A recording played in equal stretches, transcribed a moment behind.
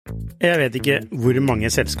Jeg vet ikke hvor mange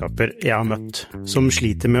selskaper jeg har møtt som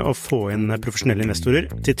sliter med å få inn profesjonelle investorer,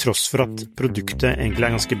 til tross for at produktet egentlig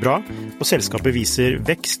er ganske bra, og selskapet viser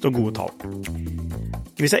vekst og gode tall.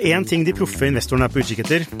 Hvis det er en ting de proffe investorene er på utkikk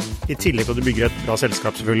etter, i tillegg til at du bygger et bra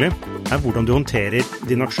selskap selvfølgelig, er hvordan du håndterer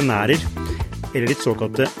dine aksjonærer, eller ditt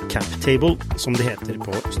såkalte cap table, som det heter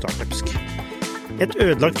på startupsk. Et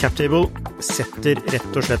ødelagt cap table setter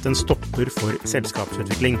rett og slett en stopper for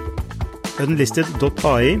selskapsutvikling.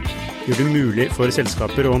 Unlisted.ai gjør det mulig for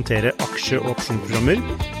selskaper å håndtere aksje- og opsjonsprogrammer,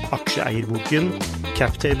 aksjeeierboken,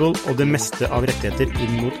 captable og det meste av rettigheter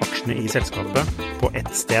inn mot aksjene i selskapet på ett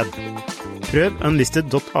sted. Prøv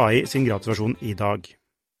Unlisted.ai sin gratisversjon i dag.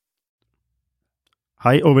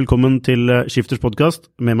 Hei og velkommen til Skifters podcast.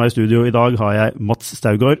 Med meg i studio i dag har jeg Mats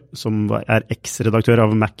Staugård, som er eks-redaktør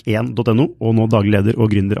av Mac1.no, og nå daglig leder og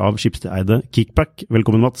gründer av skipseide Kickback.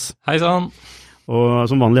 Velkommen, Mats. Hei sann. Og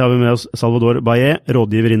som vanlig har vi med oss Salvador Baye,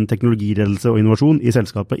 rådgiver innen teknologiledelse og innovasjon i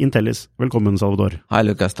selskapet Intellis. Velkommen, Salvador. Hei,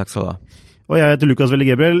 Lukas. Takk skal du ha. Og jeg heter Lukas Velle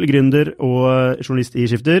Gabriel, gründer og journalist i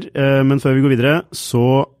Skifter. Men før vi går videre,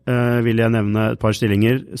 så vil jeg nevne et par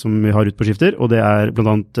stillinger som vi har ute på Skifter, og det er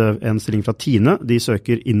blant annet en stilling fra Tine. De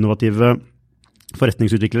søker innovative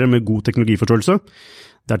forretningsutviklere med god teknologiforståelse.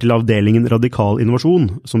 Det er til avdelingen Radikal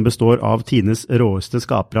Innovasjon, som består av Tines råeste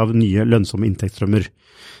skapere av nye lønnsomme inntektsstrømmer.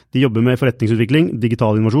 De jobber med forretningsutvikling,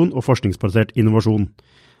 digital innovasjon og forskningsbasert innovasjon.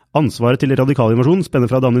 Ansvaret til Radikal Innovasjon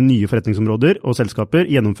spenner fra å danne nye forretningsområder og selskaper,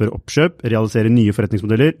 gjennomføre oppkjøp, realisere nye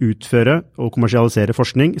forretningsmodeller, utføre og kommersialisere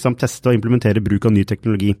forskning, samt teste og implementere bruk av ny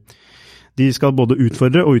teknologi. De skal både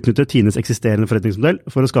utfordre og utnytte Tines eksisterende forretningsmodell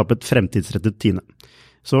for å skape et fremtidsrettet Tine.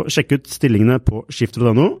 Så sjekk ut stillingene på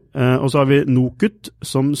skifter.no, og så har vi NOKUT,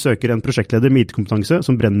 som søker en prosjektleder med IT-kompetanse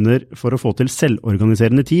som brenner for å få til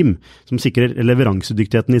selvorganiserende team, som sikrer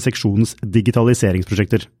leveransedyktigheten i seksjonens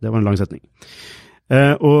digitaliseringsprosjekter. Det var en lang setning.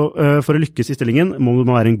 Og for å lykkes i stillingen må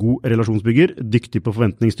man være en god relasjonsbygger, dyktig på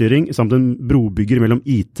forventningsstyring, samt en brobygger mellom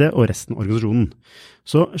IT og resten av organisasjonen.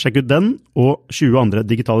 Så sjekk ut den og 20 andre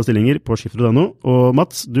digitale stillinger på skifter.no. Og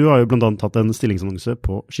Mats, du har jo blant annet hatt en stillingsannonse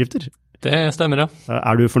på Skifter. Det stemmer, ja.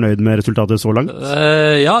 Er du fornøyd med resultatet så langt?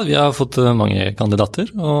 Ja, vi har fått mange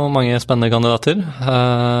kandidater, og mange spennende kandidater.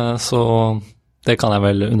 Så det kan jeg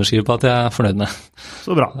vel underskrive på at jeg er fornøyd med.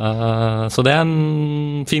 Så bra. Så det er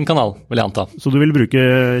en fin kanal, vil jeg anta. Så du vil bruke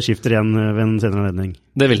Skifter igjen ved en senere anledning?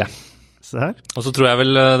 Det vil jeg. Se her. Og så tror jeg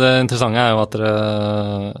vel det interessante er jo at dere...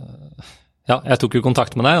 Ja, jeg tok jo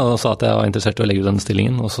kontakt med deg og sa at jeg var interessert i å legge ut den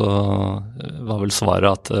stillingen, og så var vel svaret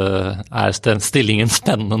at er stillingen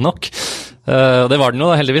spennende nok? Og det var den jo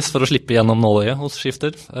heldigvis for å slippe gjennom nåløyet hos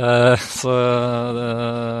Skifter. Så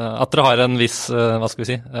at dere har en viss, hva skal vi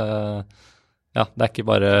si, ja, det er ikke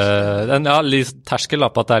bare, ja, litt terskel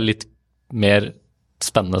på at det er litt mer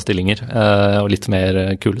spennende stillinger, og litt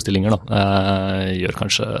mer kule stillinger da, gjør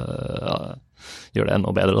det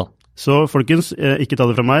enda bedre da. Så folkens, ikke ta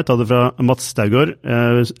det fra meg, ta det fra Mats Staugård.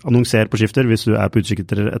 Annonser på Skifter hvis du er på utkikk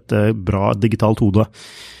etter et bra digitalt hode.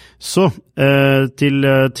 Så til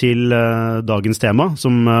dagens tema,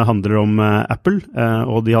 som handler om Apple,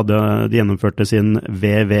 og de gjennomførte sin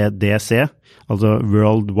WWDC, altså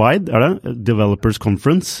Worldwide, er det? Developers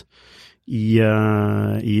Conference i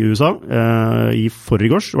USA, i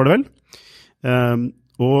forgårs var det vel.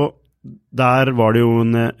 Og der var det jo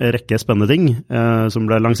en rekke spennende ting som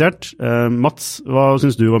ble lansert. Mats, hva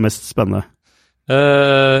synes du var mest spennende?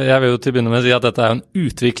 Jeg vil jo til å begynne med å si at dette er en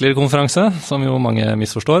utviklerkonferanse, som jo mange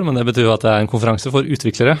misforstår, men det betyr jo at det er en konferanse for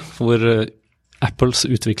utviklere, hvor Apples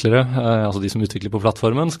utviklere, altså de som utvikler på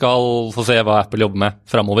plattformen, skal få se hva Apple jobber med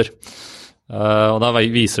fremover. Og da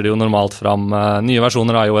viser de jo normalt fram nye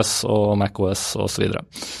versjoner av iOS og macOS og så videre.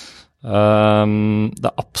 Det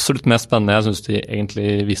absolutt mest spennende jeg synes de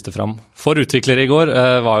egentlig viste fram for utviklere i går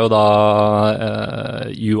var jo da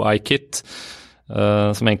UIKit,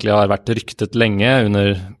 som egentlig har vært ryktet lenge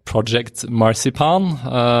under Project Marzipan,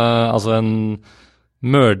 altså en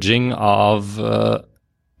merging av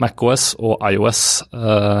macOS og iOS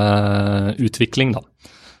utvikling da.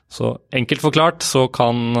 Så enkelt forklart så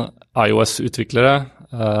kan iOS-utviklere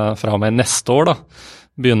fra og med neste år da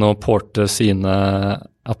begynne å porte sine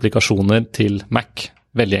applikasjoner til Mac,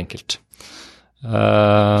 veldig enkelt. Så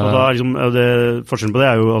da liksom, forskjellen på det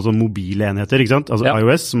er jo altså mobile enheter, ikke sant? Altså ja.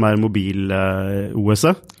 iOS, som er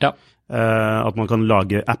mobil-OS-et. Ja. At man kan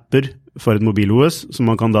lage apper for et mobil-OS,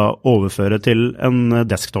 som man kan da overføre til en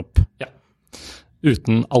desktop. Ja.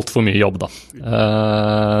 Uten alt for mye jobb da.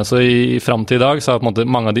 Så frem til i dag så har på en måte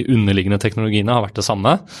mange av de underliggende teknologiene har vært det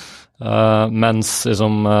samme. Mens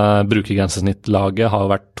liksom, brukergrensesnittlaget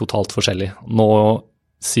har vært totalt forskjellig. Nå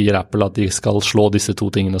sier Apple at de skal slå disse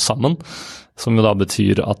to tingene sammen, som jo da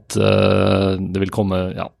betyr at det vil komme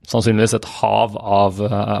sannsynligvis et hav av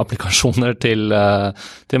applikasjoner til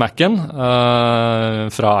Mac'en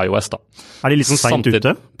fra iOS da. De litt sånn sent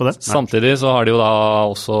ute på det? Samtidig så har de jo da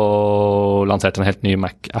også lansert en helt ny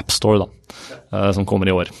Mac App Store da, som kommer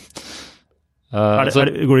i år. Er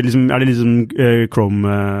det liksom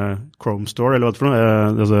Chrome Store, eller hva det for noe?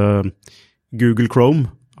 Altså, Google Chrome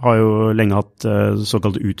har jo lenge hatt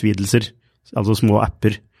såkalte utvidelser, altså små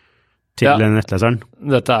apper til nettleseren.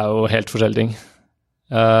 Dette jo helt forskjellige ting.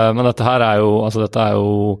 Men dette her dette jo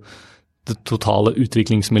det totale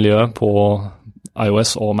utviklingsmiljøet på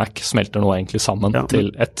iOS og Mac smelter nå egentlig sammen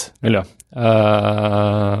til ett miljø.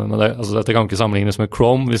 Men dette kan ikke sammenlignes med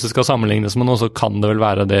Chrome. Hvis det skal sammenlignes med noe, så kan det vel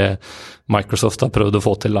være det Microsoft har prøvd å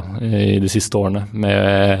få til da, i de siste årene,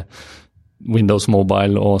 med Windows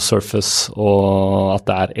Mobile og Surface, og at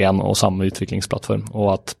det en og samme utviklingsplattform, og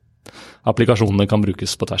at applikasjonene kan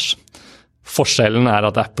brukes på tvers. Forskjellen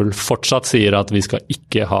at Apple fortsatt sier at vi skal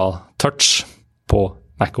ikke ha touch på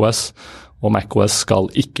macOS, og macOS skal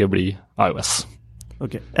ikke bli iOS.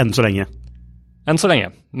 Ok, enn så lenge. Enn så lenge,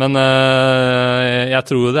 men jeg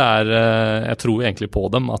tror jeg tror egentlig på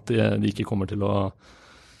dem, at de ikke kommer til å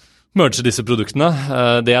merge disse produktene.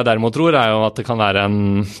 Det jeg derimot tror jo at det kan være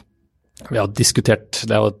vi har diskutert,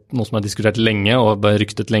 det jo noe som er diskutert lenge og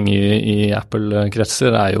ryktet lenge i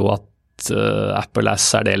Apple-kretser, jo at Apple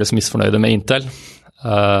særdeles misfornøyde med Intel.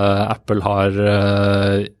 Apple har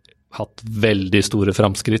hatt veldig store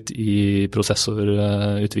framskritt i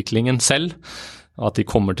prosessorutviklingen selv, og at de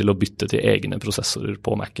kommer til å bytte til egne prosessorer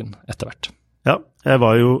på Mac'en etter hvert. Ja, jeg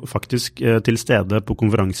var jo faktisk til stede på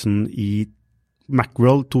konferansen i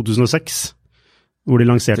Macworld 2006, hvor de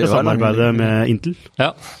lanserte samarbeidet med Intel.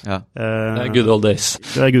 Ja, good old days.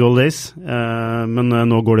 Det good old days, men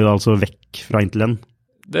nå går de da altså vekk fra Intel igjen.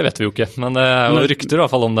 Det vet vi jo ikke, men det jo rykter i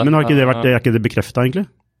hvert fall om det. Men har ikke det vært, ikke det bekreftet egentlig?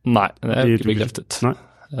 Nei, det jo ikke bekreftet. Nei.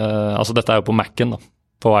 Dette jo på Mac'en da.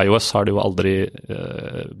 På iOS har de jo aldri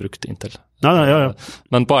brukt Intel. Ja.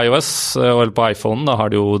 Men på iOS eller på iPhone da,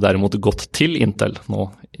 har de jo derimot gått til Intel nå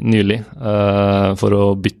nylig for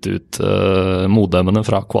å bytte ut modemene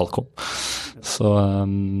fra Qualcomm. Så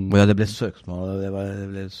det ble søksmål, det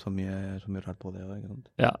ble så mye rart på det.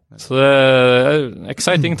 Ja, så det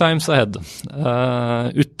exciting times ahead.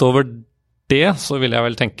 Utover det så vil jeg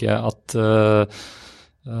vel tenke at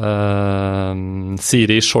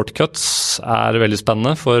Siri Shortcuts veldig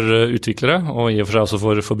spennende for utviklere, og i og for seg også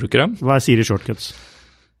for forbrukere. Hva Siri Shortcuts?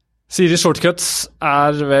 Siri Shortcuts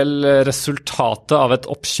vel resultatet av et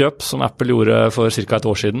oppkjøp som Apple gjorde for ca. et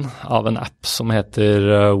år siden, av en app som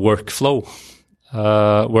heter Workflow.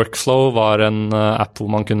 Workflow var en app hvor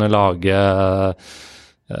man kunne lage,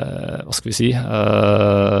 hva skal vi si,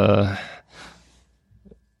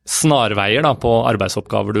 snarveier da, på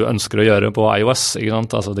arbeidsoppgaver du ønsker å gjøre på iOS, ikke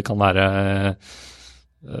sant? Altså det kan være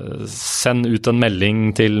send ut en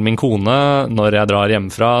melding til min kone når jeg drar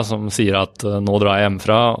hjemmefra, som sier at nå drar jeg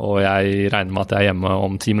hjemmefra, og jeg regner med at jeg hjemme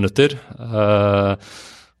om 10 minutter.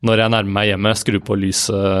 Når jeg nærmer meg hjemme, skru på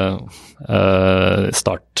lyset,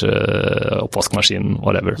 start oppvaskmaskinen,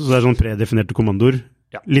 whatever. Så det sånn predefinerte kommandoer?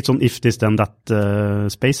 Ja. Litt sånn if this then that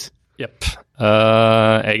space? Jepp.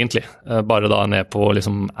 Egentlig. Bare da ned på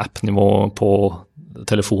liksom app-nivå på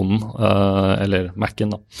telefonen, eller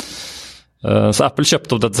Mac'en da. Så Apple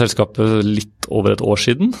kjøpte opp dette selskapet litt over et år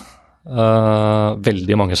siden.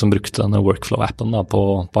 Veldig mange som brukte denne Workflow-appen da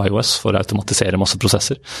på iOS for å automatisere masse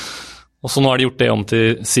prosesser. Og så nå har de gjort det om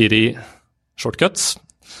til Siri Shortcuts,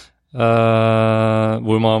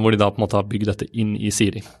 hvor de da på en måte har bygd dette inn i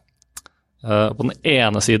Siri. På den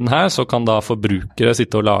ene siden her så kan da forbrukere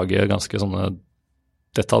sitte og lage ganske sånne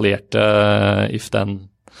detaljerte if-then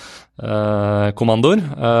kommandoer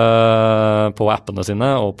på appene sine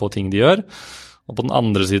og på ting de gjør. Og på den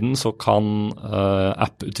andre siden så kan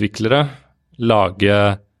app-utviklere lage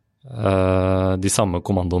de samme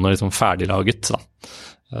kommandoene liksom ferdiglaget da.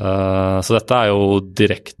 Så dette jo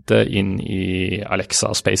direkte inn i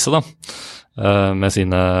Alexa-spacet da, med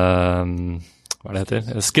sine hva det heter,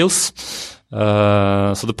 skills.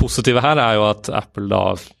 Så det positive her jo at Apple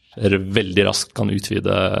da veldig raskt kan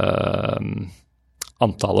utvide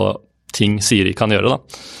antallet ting Siri kan gjøre da.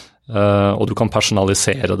 Og du kan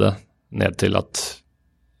personalisere det ned til at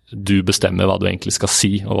du bestemmer hva du egentlig skal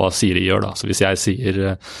si, og hva Siri gjør da. Så hvis jeg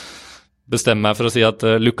bestemmer meg for å si at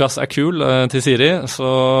Lukas kul til Siri, så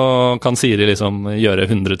kan Siri liksom gjøre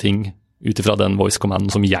 100 ting utifra den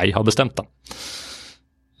voice-commanden som jeg har bestemt da.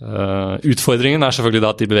 Utfordringen selvfølgelig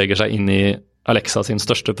da at de beveger seg inn i Alexa sin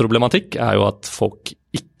største problematikk jo at folk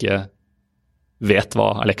ikke vet hva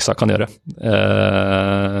Alexa kan gjøre.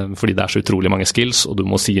 Fordi det så utrolig mange skills, og du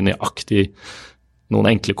må si nøyaktig noen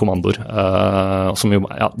enkle kommandoer. Som jo,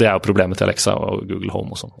 det jo problemet til Alexa og Google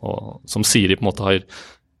Home og sånn. Og som Siri på en måte har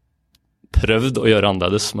prøvd å gjøre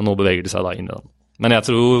annerledes, men nå beveger de seg da inn i den. Men jeg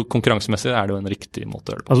tror konkurransemessig det jo en riktig måte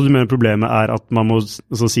å gjøre det på. Altså du mener problemet at man må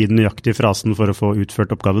si den nøyaktige frasen for å få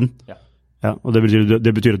utført oppgaven? Ja, og det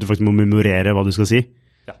betyr at du faktisk må memorere hva du skal si,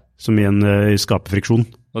 som igjen skaper friksjon.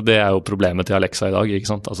 Og det jo problemet til Alexa i dag,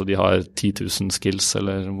 ikke sant? Altså de har 10 000 skills,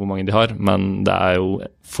 eller hvor mange de har, men det jo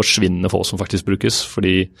forsvinnende få som faktisk brukes,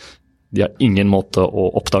 fordi de har ingen måte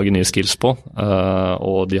å oppdage nye skills på,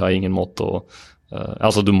 og de har ingen måte å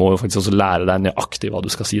altså du må jo faktisk også lære deg nøyaktig hva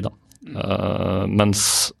du skal si da.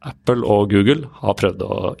 Mens Apple og Google har prøvd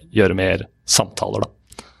å gjøre mer samtaler da.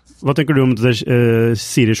 Hva tenker du om det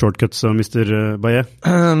Siri Shortcuts, Mr. Baye?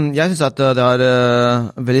 Jeg synes at det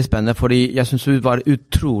veldig spennende, fordi jeg synes det var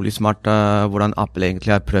utrolig smart hvordan Apple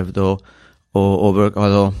egentlig har prøvd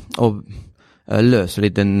å løse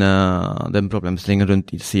litt den problemstillingen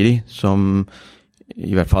rundt Siri, som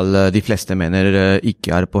i hvert fall de fleste mener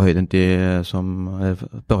ikke på høyden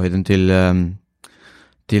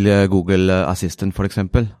til Google Assistant for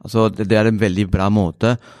eksempel. Altså det en veldig bra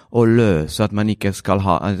måte å løse at man ikke kan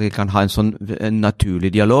ha en sånn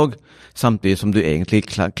naturlig dialog, samtidig som du egentlig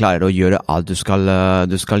klarer å gjøre alt du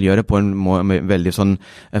skal gjøre på en veldig sånn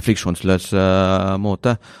friksjonsløs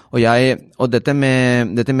måte. Og dette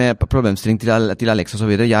med problemstilling til Alexa og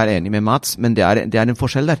så videre, jeg enig med Mats, men det en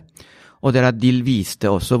forskjell der. Og det at de viste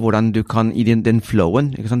også hvordan du kan i den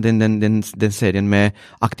flowen, ikke sant? Den serien med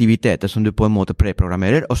aktiviteter som du på en måte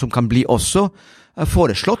preprogrammerer, og som kan bli også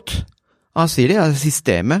foreslått av Siri, av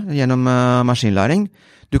systemet gjennom maskinlæring.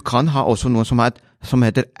 Du kan ha også noe som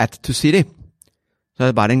heter Add to Siri. Så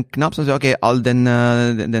det bare en knapp som sier, ok, all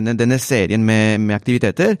denne serien med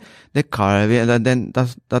aktiviteter, da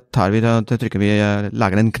trykker vi,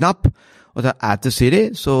 lager en knapp, og da Add to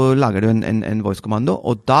Siri, så lager du en voice-kommando,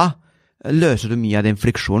 og da løser du mye av den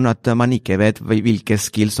friksjonen at man ikke vet hvilke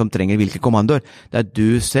skills som trenger hvilke kommandoer. Det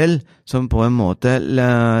du selv som på en måte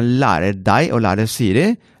lærer deg og lærer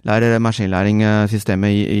Siri, lærer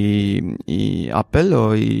maskinlæringssystemet i Apple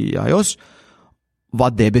og i iOS,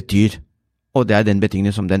 hva det betyr. Og det den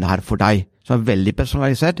betingelse som den har for deg. Så veldig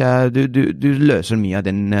personalisert. Du løser mye av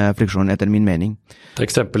den friksjonen etter min mening. Det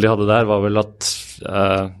eksempel de hadde der var vel at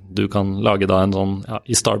du kan lage da en sånn,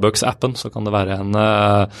 i Starbucks-appen så kan det være en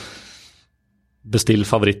bestill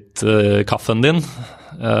favorittkaffen din,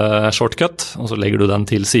 shortcut, og så legger du den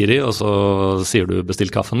til Siri, og så sier du bestill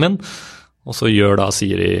kaffen min, og så gjør da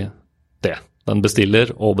Siri det. Den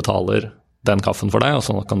bestiller og betaler den kaffen for deg, og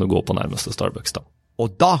så kan du gå på nærmeste Starbucks da.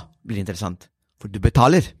 Og da blir det interessant, for du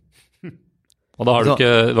betaler. Og da har du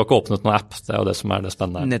ikke åpnet noen app, det jo det som det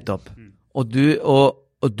spennende her. Nettopp. Og du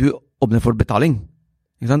åpner for betaling,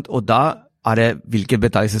 ikke sant? Og da det hvilket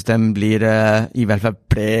betalingssystem blir i hvert fall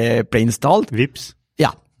preinstalt? Vips?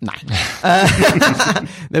 Ja, nei.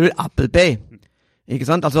 Det blir Apple Pay. Ikke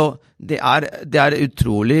sant? Altså, det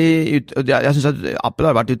utrolig, jeg synes at Apple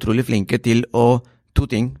har vært utrolig flinke til to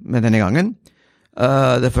ting med denne gangen.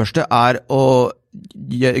 Det første å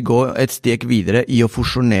gå et steg videre i å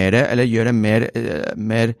fusjonere, eller gjøre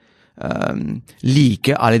mer like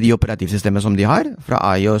alle de operativsystemene som de har,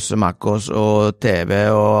 fra iOS, macOS og TV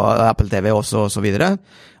og Apple TV også, og så videre,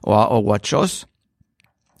 og WatchOS,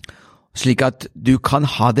 slik at du kan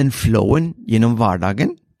ha den flowen gjennom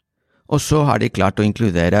hverdagen, og så har de klart å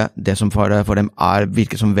inkludere det som for dem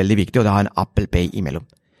virker som veldig viktig, og det har en Apple Pay imellom.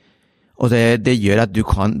 Og det gjør at du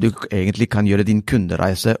egentlig kan gjøre din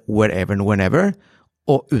kundereise wherever and whenever,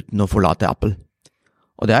 og uten å forlate Apple.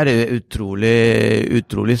 Og det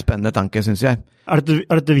utrolig spennende tanke, synes jeg.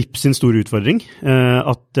 Dette Vipps sin store utfordring?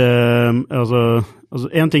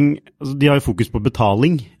 En ting, de har jo fokus på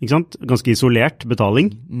betaling, ikke sant? Ganske isolert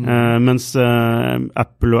betaling, mens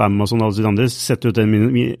Apple og Amazon og alle de andre setter ut i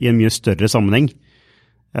en mye større sammenheng.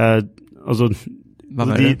 Hva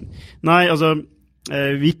mener du? Nei,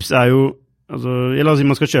 Vipps jo, la oss si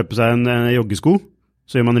man skal kjøpe seg en joggesko,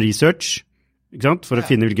 så gjør man research, ikke sant? For å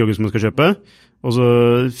finne hvilke joggesko man skal kjøpe. Og så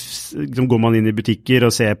går man inn i butikker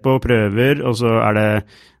og ser på, prøver, og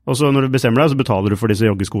så når du bestemmer deg, så betaler du for disse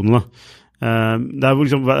joggeskoene da.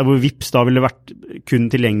 Hvor Vipps da ville vært kun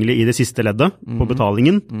tilgjengelig i det siste leddet på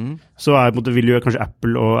betalingen, så vil jo kanskje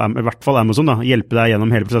Apple og i hvert fall Amazon da, hjelpe deg gjennom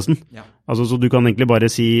hele prosessen. Ja. Altså, så du kan egentlig bare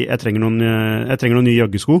si, jeg trenger noen nye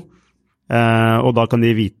joggesko, og da kan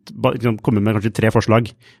de komme med kanskje 3 forslag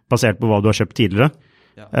basert på hva du har kjøpt tidligere.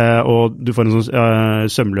 og du får en sånn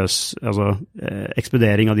sømløs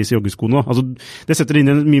ekspedering av disse joggeskoene. Altså, det setter inn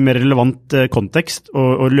i en mye mer relevant kontekst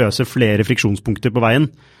og løser flere friksjonspunkter på veien,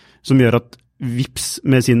 som gjør at Vipps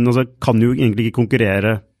med sin, kan jo egentlig ikke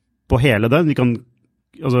konkurrere på hele det.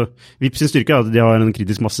 Vipps sin styrke er at de har en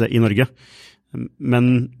kritisk masse i Norge.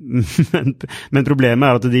 Men problemet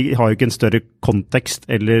er at de har jo ikke en større kontekst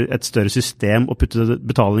eller et større system å putte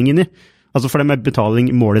betaling inn i. Altså for dem er betaling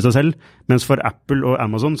mål i seg selv, mens for Apple og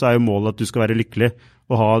Amazon så er jo målet at du skal være lykkelig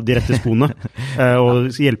og ha de rette skoene,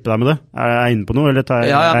 og skal hjelpe deg med det. Er jeg inne på noe? Eller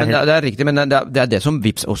men det er riktig, men det er det som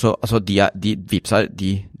Vipps også, altså de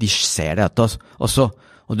ser det også,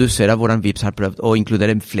 og du ser hvordan Vipps har prøvd å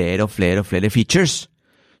inkludere flere og flere features,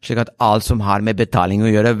 slik at alt som har med betaling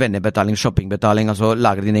å gjøre, vennebetaling, shoppingbetaling, altså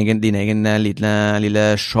lage din egen lille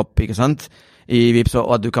shop, ikke sant? I Vipps,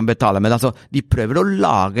 og at du kan betale med det. Altså, de prøver å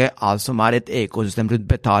lage alt som er et ekosystem rundt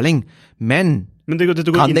betaling, men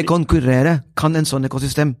kan det konkurrere? Kan en sånn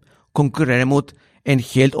ekosystem konkurrere mot en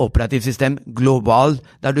helt operativ system global,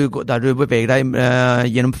 der du beveger deg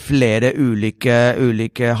gjennom flere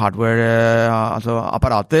ulike hardware,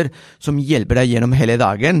 apparater, som hjelper deg gjennom hele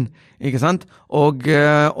dagen, ikke sant? Og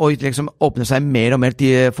liksom åpne seg mer og mer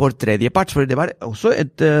for tredjepart, for det var også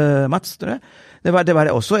Mats, tror jeg, det var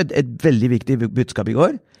også et veldig viktig budskap i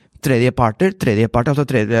går.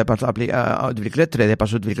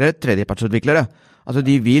 Tredjepartsutviklere. Altså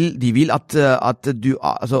de vil at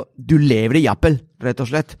du lever i Apple, rett og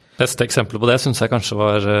slett. Beste eksempel på det synes jeg kanskje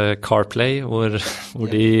var CarPlay, hvor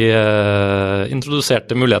de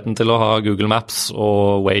introduserte muligheten til å ha Google Maps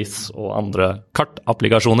og Waze og andre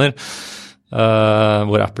kartapplikasjoner,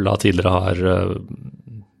 hvor Apple da tidligere har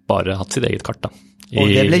bare hatt sitt eget kart da. Og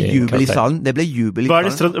det ble jubel i salen. Hva er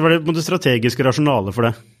det strategiske rasjonale for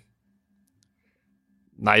det?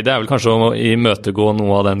 Nei, det er vel kanskje å imøtegå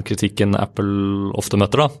noe av den kritikken Apple ofte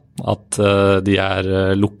møter da. At de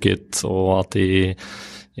er lukket, og at de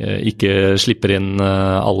ikke slipper inn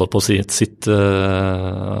alle på sitt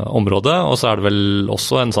område. Og så er det vel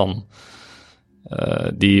også en sånn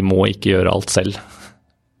de må ikke gjøre alt selv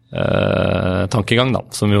tankegang da,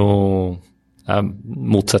 som jo er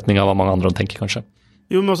motsetning av hva mange andre tenker kanskje.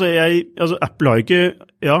 Jo, men Apple har jo ikke,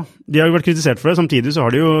 de har jo vært kritisert for det, samtidig så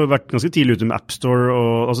har de jo vært ganske tidlig ute med App Store,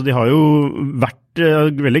 og de har jo vært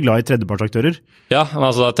veldig glad i tredjepartsaktører. Ja,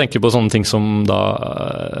 men jeg tenker på sånne ting som da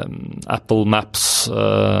Apple Maps,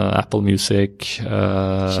 Apple Music,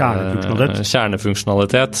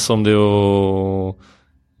 kjernefunksjonalitet, som de jo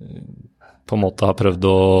på en måte har prøvd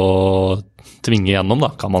å tvinge gjennom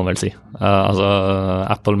da, kan man vel si.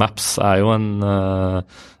 Apple Maps er jo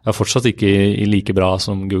er fortsatt ikke like bra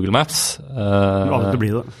som Google Maps. Aldri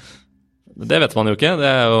blir det. Det vet man jo ikke, det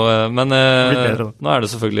er jo, men nå er det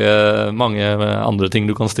selvfølgelig mange andre ting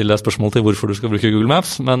du kan stille spørsmål til hvorfor du skal bruke Google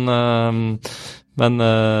Maps, men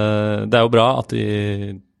det er jo bra at de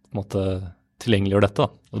på en måte tilgjengeliggjør dette. Da.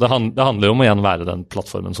 Og det handler jo om å igjen være den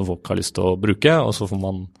plattformen som folk har lyst til å bruke, og så får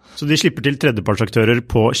man... Så de slipper til tredjepartsaktører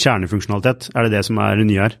på kjernefunksjonalitet? Er det det som er det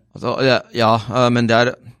nye her? Men det er...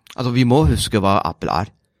 Altså, vi må huske hva Apple er.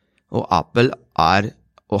 Og Apple er,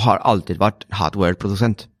 og har alltid vært,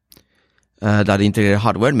 hardware-produsent. Der de integrerer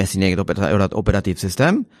hardware med sin egen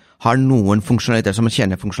operativsystem, har noen funksjonaliteter som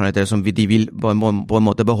kjernefunksjonaliteter som de vil på en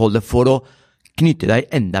måte beholde for å knytte deg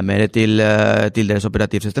enda mer til deres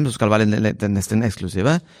operativsystem, som skal være nesten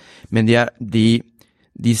eksklusive. Men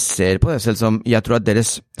de ser på det selv som, jeg tror at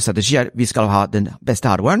deres strategi er, vi skal ha den beste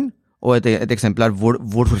hardwaren, og et eksempel er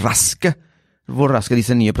hvor raske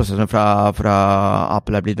disse nye prosessene fra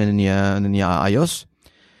Apple er blitt med den nye iOS.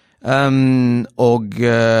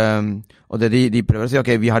 Og det de prøver å si,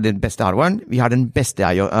 ok, vi har den beste hardwaren, vi har den beste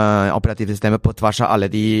operativsystemet på tvers av alle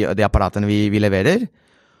de apparatene vi leverer,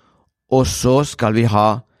 og så skal vi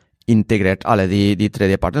ha integrert alle de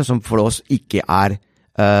tredjepartene som for oss ikke er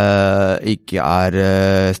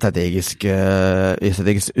strategisk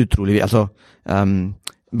utrolig,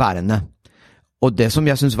 bærende. Og det som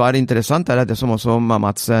jeg synes var interessant, er det som også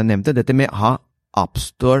Mats nevnte, dette med å ha App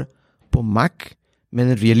Store på Mac,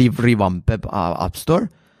 men really revampe App Store.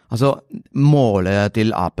 Altså, målet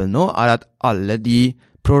til Apple nå er at alle de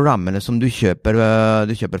programmene som du kjøper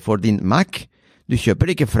for din Mac, du kjøper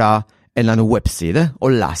ikke fra en eller annen webside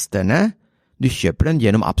og laster ned, du kjøper den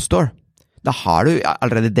gjennom App Store. Da har du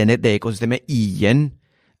allerede det ekosystemet igjen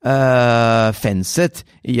fenset.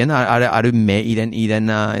 Igjen er du med i den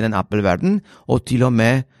Apple-verden, og til og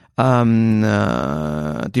med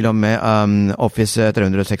Office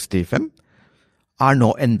 365 er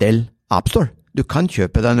nå en del App Store. du kan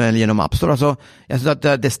kjøpe den gjennom App Store. Altså, jeg synes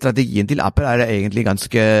at det strategien til Apple egentlig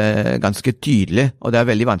ganske tydelig, og det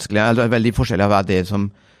veldig vanskelig, altså veldig forskjellig av det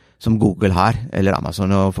som Google har, eller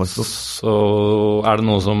Amazon og Facebook. Så det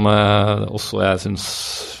noe som også jeg synes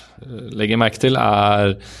legger merke til,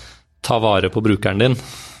 ta vare på brukeren din.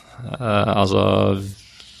 Altså,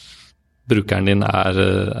 brukeren din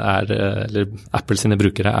eller Apple sine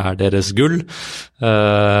brukere deres gull.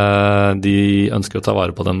 De ønsker å ta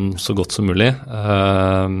vare på dem så godt som mulig.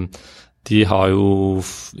 De har jo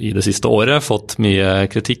i det siste året fått mye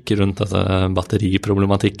kritikk rundt dette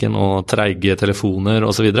batteriproblematikken og treige telefoner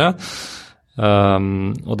og så videre.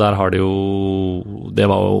 Og der har det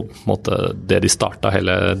var jo på en måte det de startet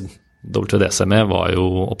hele WWDC med, var jo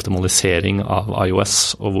optimalisering av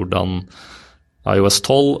iOS og hvordan iOS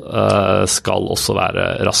 12 skal også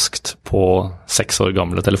være raskt på 6 år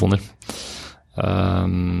gamle telefoner.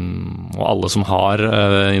 Og alle som har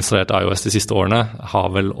installert iOS de siste årene har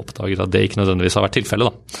vel oppdaget at det ikke nødvendigvis har vært tilfellet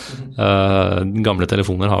da. Gamle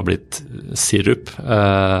telefoner har blitt sirup.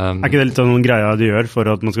 Ikke det litt av noen greia de gjør for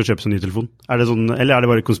at man skal kjøpe seg en ny telefon? Det sånn, eller det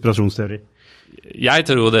bare konspirasjonsteori? Jeg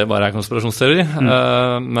tror det bare konspirasjonsteori,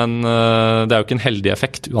 men det jo ikke en heldig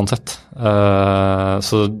effekt uansett.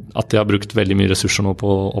 Så at de har brukt veldig mye ressurser nå på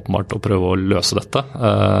åpenbart å prøve å løse dette,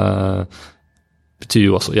 betyr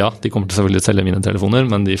jo også, de kommer til selvfølgelig å selge mine telefoner,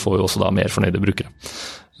 men de får jo også da mer fornøyde brukere.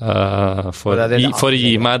 For å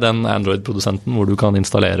gi meg den Android-produsenten hvor du kan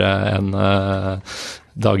installere en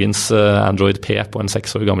dagens Android P på en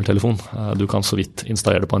 6 år gammel telefon. Du kan så vidt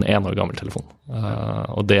installere det på en 1 år gammel telefon.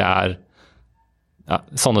 Og det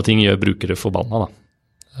sånne ting gjør brukere forbanna da.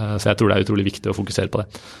 Så jeg tror det utrolig viktig å fokusere på det.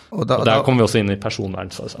 Og der kommer vi også inn i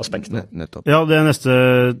personvernsaspektene. Ja,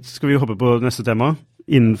 skal vi hoppe på neste tema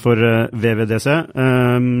innenfor WWDC.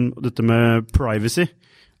 Dette med privacy.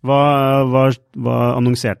 Hva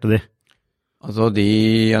annonserte de? Altså, de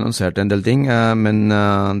annonserte en del ting, men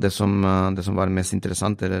det som var mest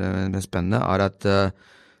interessant eller mest spennende at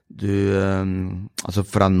altså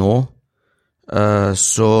fra nå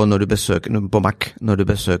så når du besøker på Mac, når du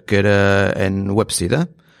besøker en webside,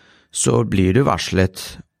 så blir du varslet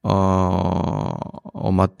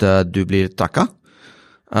om at du blir trakket.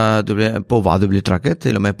 På hva du blir trakket,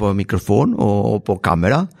 til og med på mikrofon og på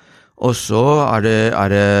kamera. Og så det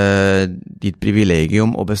ditt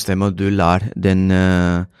privilegium å bestemme om du lar den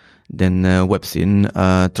websiden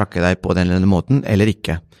trakke deg på den eller den måten, eller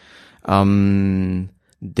ikke.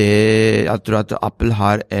 Jeg tror at Apple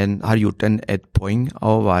har gjort et poeng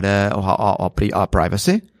av å ha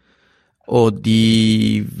privacy, og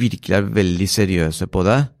de virkelig veldig seriøse på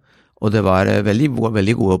det, og det var veldig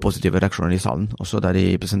gode og positive reaksjoner i salen, også da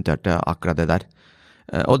de presenterte akkurat det der.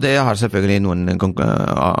 Og det har selvfølgelig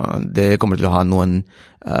det kommer til å ha noen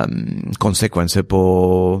konsekvenser på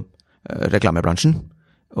reklamebransjen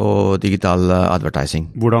og digital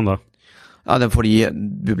advertising. Hvordan da? Ja, det fordi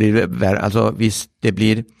hvis det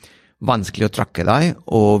blir vanskelig å trakke deg,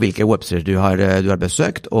 og hvilke websider du har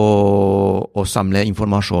besøkt, og samle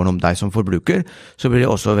informasjon om deg som forbruker, så blir det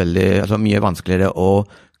også mye vanskeligere å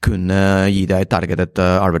kunne gi deg targeted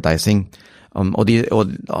advertising. Og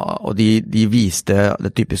de viste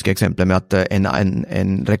det typiske eksempelet med at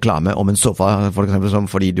en reklame om en sofa, for eksempel,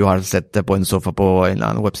 fordi du har sett på en sofa på en eller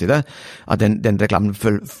annen webside, at den reklamen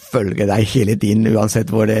følger deg hele tiden, uansett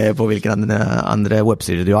på hvilken andre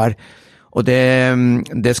websider du har. Og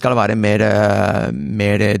det skal være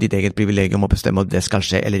mer ditt eget privilegium å bestemme om det skal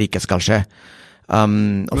skje eller ikke skal skje.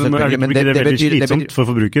 Men det veldig slitsomt for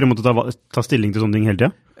forbruker å måtte ta stilling til sånne ting hele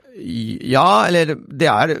tiden? Ja, eller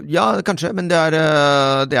ja, kanskje, men det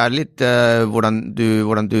er litt hvordan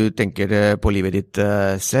du tenker på livet ditt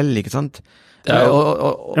selv, ikke sant? Ja,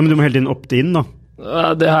 men du må hele tiden opte inn da.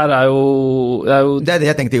 Det her er jo Det det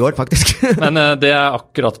jeg tenkte i går, faktisk. Men det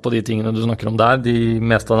akkurat på de tingene du snakker om der. De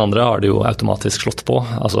meste av de andre har de jo automatisk slått på.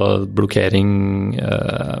 Altså blokkering,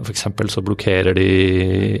 for eksempel så vil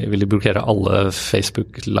de blokkere alle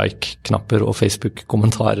Facebook-like-knapper og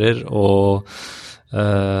Facebook-kommentarer og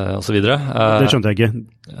så videre. Det skjønte jeg ikke.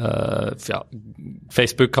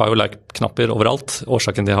 Facebook har jo like-knapper overalt.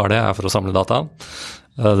 Årsaken de har det for å samle data.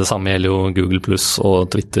 Det samme gjelder jo Google Plus og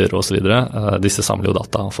Twitter og så videre. Disse samler jo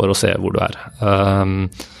data for å se hvor du er.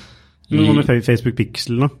 Hva med Facebook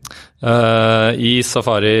Pixel da? I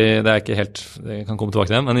Safari, det ikke helt, jeg kan komme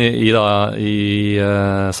tilbake til det, men i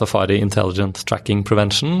Safari Intelligent Tracking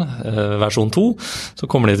Prevention, versjon 2,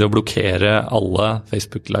 så kommer de til å blokkere alle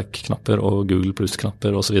Facebook-like-knapper og Google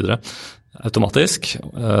Plus-knapper og så videre automatisk,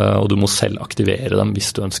 og du må selv aktivere dem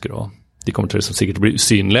hvis du ønsker å. De kommer til sikkert å bli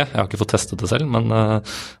usynlige, jeg har ikke fått testet det selv, men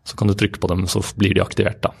så kan du trykke på dem, så blir de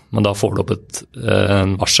aktivert da. Men da får du opp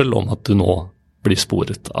en varsel om at du nå blir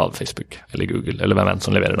sporet av Facebook eller Google, eller hvem enn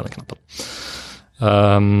som leverer denne knappen.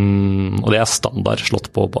 Og det standard slått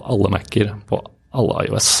på alle Mac-er, på alle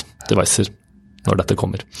iOS-devicer når dette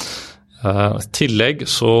kommer. I tillegg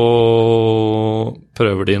så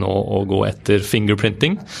prøver de nå å gå etter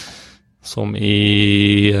fingerprinting, som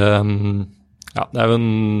det er jo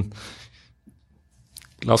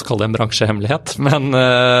la oss kalle det en bransjehemmelighet, men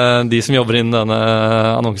de som jobber innen denne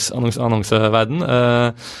annonseverden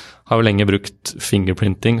har jo lenge brukt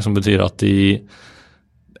fingerprinting, som betyr at de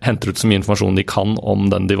henter ut så mye informasjon de kan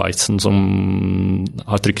om den devicen som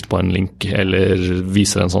har trykt på en link, eller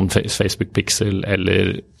viser en sånn Facebook-pixel,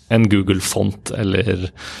 eller en Google-font,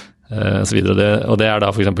 eller så videre. Og det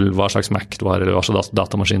da for eksempel hva slags Mac du har, eller hva slags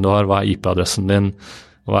datamaskin du har, hva IP-adressen din,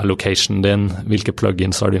 hva locationen din, hvilke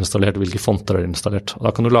plugins har du installert, hvilke fonter har du installert. Og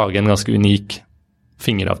da kan du lage en ganske unik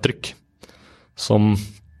fingeravtrykk, som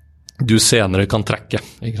du senere kan trekke,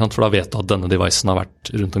 ikke sant? For da vet du at denne devicen har vært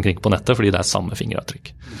rundt omkring på nettet, fordi det samme fingeravtrykk.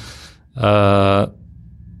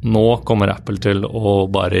 Nå kommer Apple til å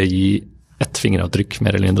bare gi ett fingeravtrykk,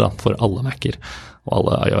 mer eller mindre, for alle Mac-er og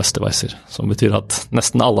alle iOS-devicer, som betyr at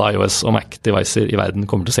nesten alle iOS- og Mac-devicer i verden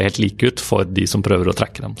kommer til å se helt like ut for de som prøver å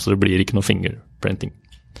trekke dem, så det blir ikke noe fingerprinting.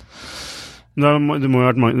 Det må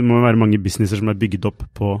være mange businesser som bygget opp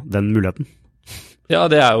på den muligheten. Ja,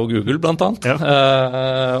 det jo Google blant annet,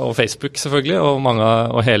 og Facebook selvfølgelig,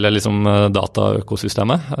 og hele liksom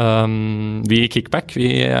dataøkosystemet. Vi i Kickback,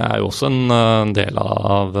 vi jo også en del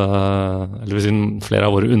av, eller vil si flere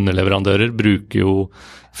av våre underleverandører bruker jo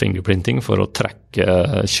fingerprinting for å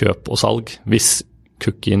trekke kjøp og salg, hvis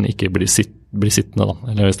cookien ikke blir sittende da,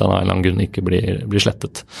 eller hvis den av en eller annen grunn ikke blir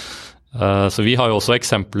slettet. Så vi har jo også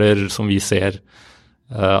eksempler som vi ser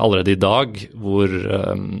allerede i dag, hvor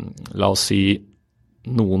la oss si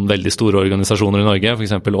noen veldig store organisasjoner i Norge, for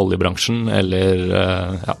eksempel oljebransjen, eller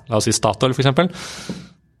la oss si Statoil for eksempel,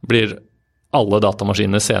 blir alle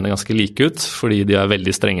datamaskinene seende ganske like ut, fordi de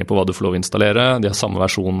veldig strenge på hva du får lov å installere, de har samme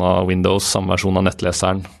versjon av Windows, samme versjon av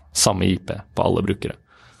nettleseren, samme IP på alle brukere.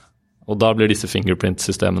 Og da blir disse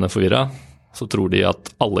fingerprint-systemene forvirret, så tror de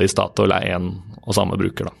at alle i Statoil en og samme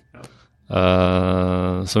bruker da.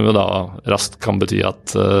 Som jo da raskt kan bety at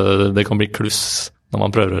det kan bli kluss når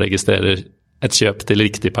man prøver å registrere et kjøp til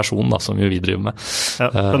riktig person da, som vi driver med.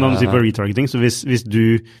 Ja, kan man si for retargeting, så hvis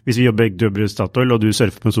vi jobber i Statoil, og du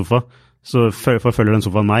surfer på en sofa, så forfølger den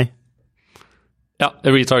sofaen meg? Ja,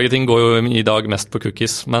 retargeting går jo i dag mest på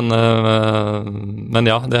cookies, men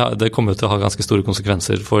ja, det kommer jo til å ha ganske store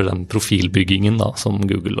konsekvenser for den profilbyggingen da, som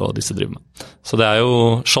Google og disse driver med. Så det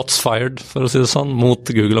jo shots fired, for å si det sånn, mot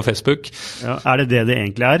Google og Facebook. Ja, det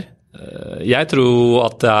egentlig Jeg tror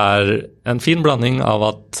at det en fin blanding av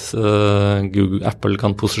at Apple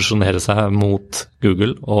kan posisjonere seg mot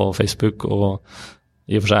Google og Facebook og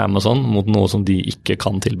i og for seg Amazon mot noe som de ikke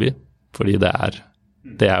kan tilby, fordi det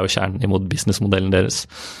jo kjernen imot businessmodellen deres.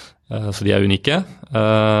 Så de unike.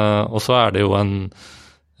 Og så det jo en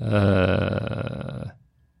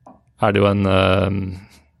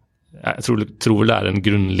jeg tror vel det en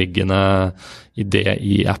grunnleggende idé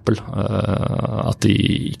i Apple, at de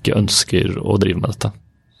ikke ønsker å drive med dette.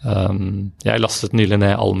 Jeg lastet nylig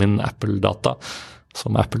ned all min Apple-data,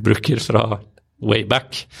 som Apple bruker fra way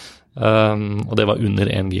back, og det var under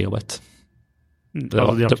 1 gigabyte. De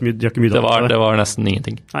har ikke mye data. Det var nesten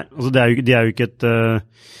ingenting. Nei, altså de jo ikke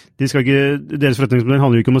deres forretningsmodell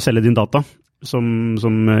handler jo ikke om å selge din data, som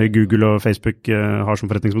Google og Facebook har som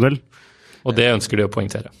forretningsmodell. Og det ønsker de å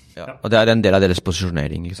poengtere. Ja, og det en del av deres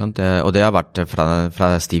posisjonering, ikke sant? Og det har vært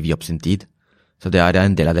fra Steve Jobs sin tid. Så det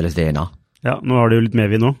en del av deres DNA. Ja, nå har det jo litt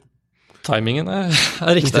medvind nå. Timingen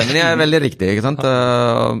riktig. Timingen veldig riktig, ikke sant?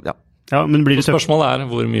 Ja, men blir det spørsmålet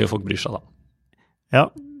hvor mye folk bryr seg da. Ja,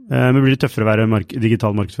 men blir det tøffere å være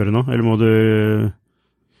digital markedsfører nå? Eller må du...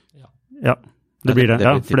 Ja, det blir det.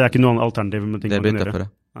 Ja, for det ikke noe alternativ med ting man kan gjøre.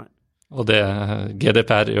 Nei. Og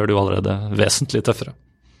GDPR gjør det jo allerede vesentlig tøffere.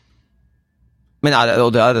 Men det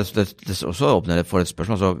også åpner for et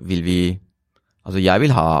spørsmål, så vil vi, altså jeg vil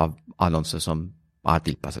ha annonser som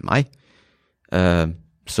tilpasset meg,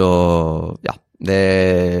 så ja,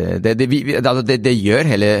 det gjør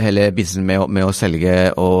hele businessen med å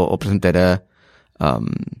selge og presentere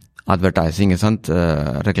advertising, sant?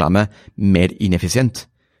 Reklame, mer ineffisient,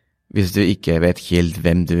 hvis du ikke vet helt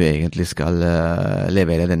hvem du egentlig skal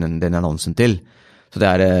levere den annonsen til. Så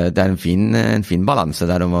det en fin balanse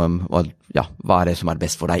der om hva det som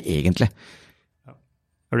best for deg egentlig. Ja.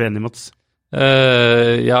 Er du enig, Mats?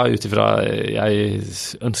 Ja, utifra, jeg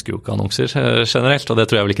ønsker jo ikke annonser generelt, og det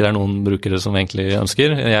tror jeg vel ikke det noen brukere som egentlig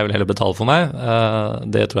ønsker. Jeg vil heller betale for meg.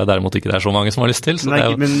 Det tror jeg derimot ikke det så mange som har lyst til. Så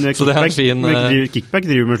men Kickback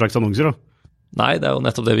driver med en slags annonser da. Nei, det er jo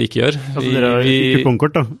nettopp det vi ikke gjør. Altså dere har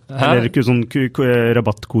kupongkort da? Eller ikke sånn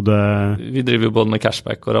rabattkode? Vi driver jo både med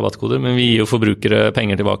cashback og rabattkoder, men vi gir jo forbrukere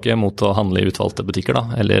penger tilbake mot å handle i utvalgte butikker da,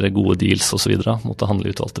 eller gode deals og så videre mot å handle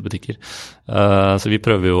i utvalgte butikker. Så vi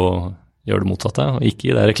prøver jo å gjøre det motsatte, og ikke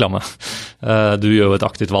gi deg reklame. Du gjør jo et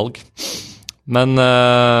aktivt valg. Men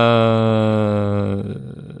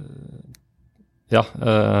ja,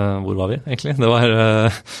 hvor var vi egentlig? Det var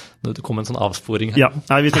det kom en sånn avsporing her. Ja,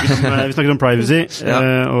 nei, vi snakket om privacy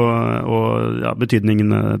og ja,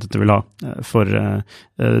 betydningen dette vil ha for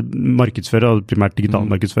markedsførere, og primært digital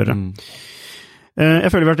markedsførere.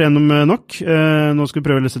 Jeg føler vi har vært gjennom nok. Nå skal vi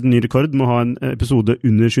prøve å lese en ny rekord med å ha en episode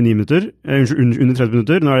under 29 minutter, under 30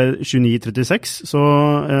 minutter. Nå er det 29:36, så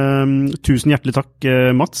tusen hjertelig takk,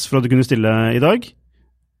 Mats, for at du kunne stille i dag.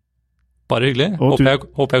 Bare hyggelig. Håper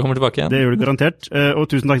jeg kommer tilbake igjen. Det gjør du garantert. Og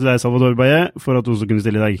tusen takk til deg, Salvador Baye, for at du også kunne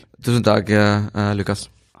stille i dag. Tusen takk, Lukas.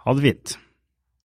 Ha det fint.